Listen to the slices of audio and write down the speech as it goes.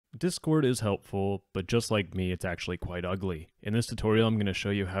Discord is helpful, but just like me, it's actually quite ugly. In this tutorial, I'm going to show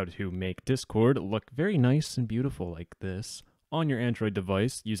you how to make Discord look very nice and beautiful like this on your Android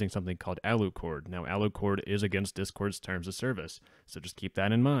device using something called Aliucord. Now, Aliucord is against Discord's terms of service, so just keep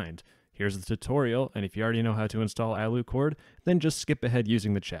that in mind. Here's the tutorial, and if you already know how to install Aliucord, then just skip ahead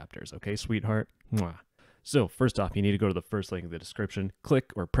using the chapters, okay, sweetheart? Mwah. So, first off, you need to go to the first link in the description,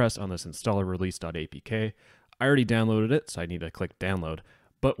 click or press on this installer release.apk. I already downloaded it, so I need to click download.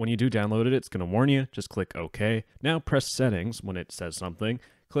 But when you do download it, it's going to warn you. Just click OK. Now press settings when it says something.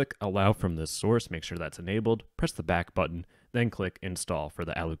 Click allow from this source. Make sure that's enabled. Press the back button. Then click install for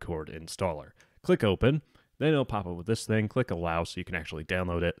the Aliucord installer. Click open. Then it'll pop up with this thing. Click allow so you can actually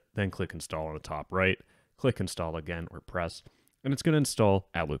download it. Then click install on the top right. Click install again or press. And it's going to install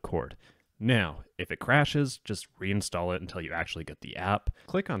Aliucord. Now, if it crashes, just reinstall it until you actually get the app.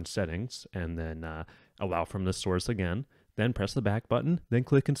 Click on settings and then allow from this source again. Then press the back button, then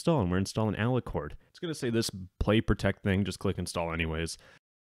click install, and we're installing Aliucord. It's going to say this play protect thing, just click install anyways.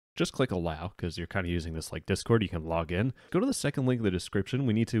 Just click allow, because you're kind of using this like Discord, you can log in. Go to the second link in the description.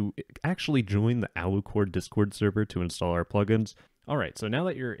 We need to actually join the Aliucord Discord server to install our plugins. All right, so now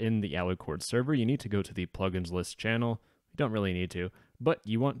that you're in the Aliucord server, you need to go to the plugins list channel. You don't really need to, but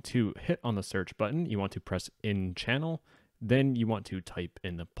you want to hit on the search button. You want to press in channel. Then you want to type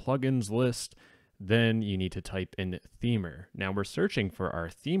in the plugins list. Then you need to type in themer. Now we're searching for our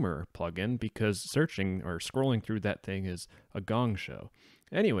themer plugin because searching or scrolling through that thing is a gong show.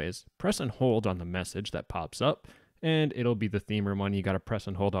 Anyways, press and hold on the message that pops up and it'll be the themer one. You got to press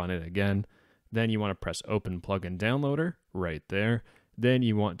and hold on it again. Then you want to press open plugin downloader right there. Then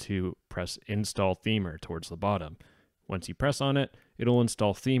you want to press install themer towards the bottom. Once you press on it, it'll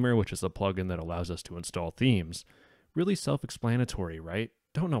install themer, which is a plugin that allows us to install themes. Really self-explanatory, right?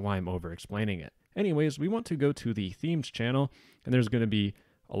 Don't know why I'm over-explaining it. Anyways, we want to go to the themes channel, and there's going to be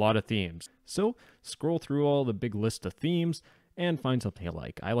a lot of themes. So scroll through all the big list of themes and find something you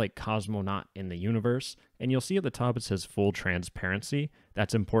like. I like Cosmonaut in the universe, and you'll see at the top it says full transparency.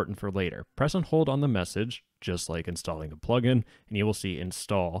 That's important for later. Press and hold on the message, just like installing a plugin, and you will see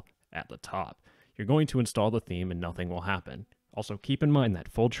install at the top. You're going to install the theme and nothing will happen. Also keep in mind that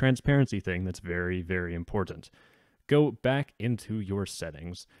full transparency thing, that's very, very important. Go back into your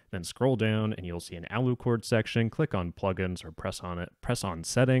settings, then scroll down and you'll see an Aliucord section. Click on plugins or press on it, press on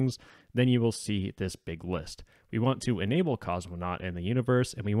settings, then you will see this big list. We want to enable Cosmonaut in the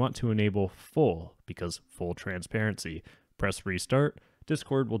universe and we want to enable full because full transparency. Press restart,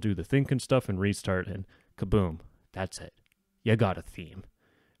 Discord will do the thinking stuff and restart and kaboom, that's it. You got a theme.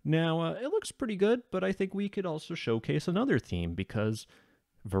 Now, it looks pretty good, but I think we could also showcase another theme because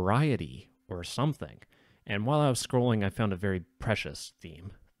variety or something. And while I was scrolling, I found a very precious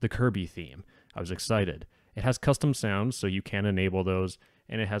theme, the Kirby theme. I was excited. It has custom sounds, so you can enable those,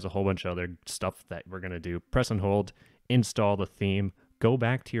 and it has a whole bunch of other stuff that we're going to do. Press and hold, install the theme, go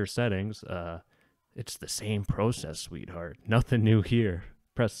back to your settings. It's the same process, sweetheart. Nothing new here.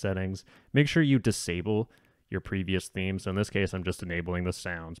 Press settings. Make sure you disable your previous themes. So in this case, I'm just enabling the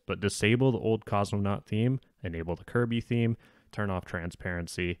sounds, but disable the old Cosmonaut theme, enable the Kirby theme, turn off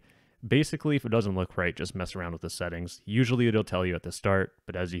transparency. Basically, if it doesn't look right, just mess around with the settings. Usually it'll tell you at the start,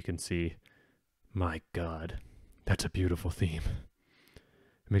 but as you can see, my God, that's a beautiful theme.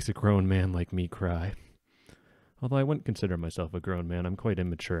 It makes a grown man like me cry. Although I wouldn't consider myself a grown man, I'm quite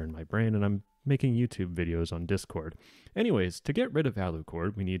immature in my brain, and I'm making YouTube videos on Discord. Anyways, to get rid of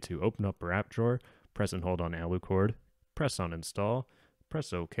Aliucord, we need to open up our app drawer, press and hold on Aliucord, press on install,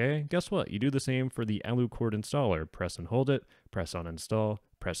 press OK. Guess what? You do the same for the Aliucord installer. Press and hold it, press on install,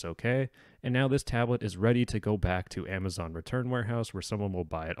 press OK, and now this tablet is ready to go back to Amazon Return Warehouse where someone will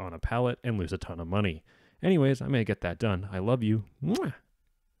buy it on a pallet and lose a ton of money. Anyways, I may get that done. I love you. Mwah!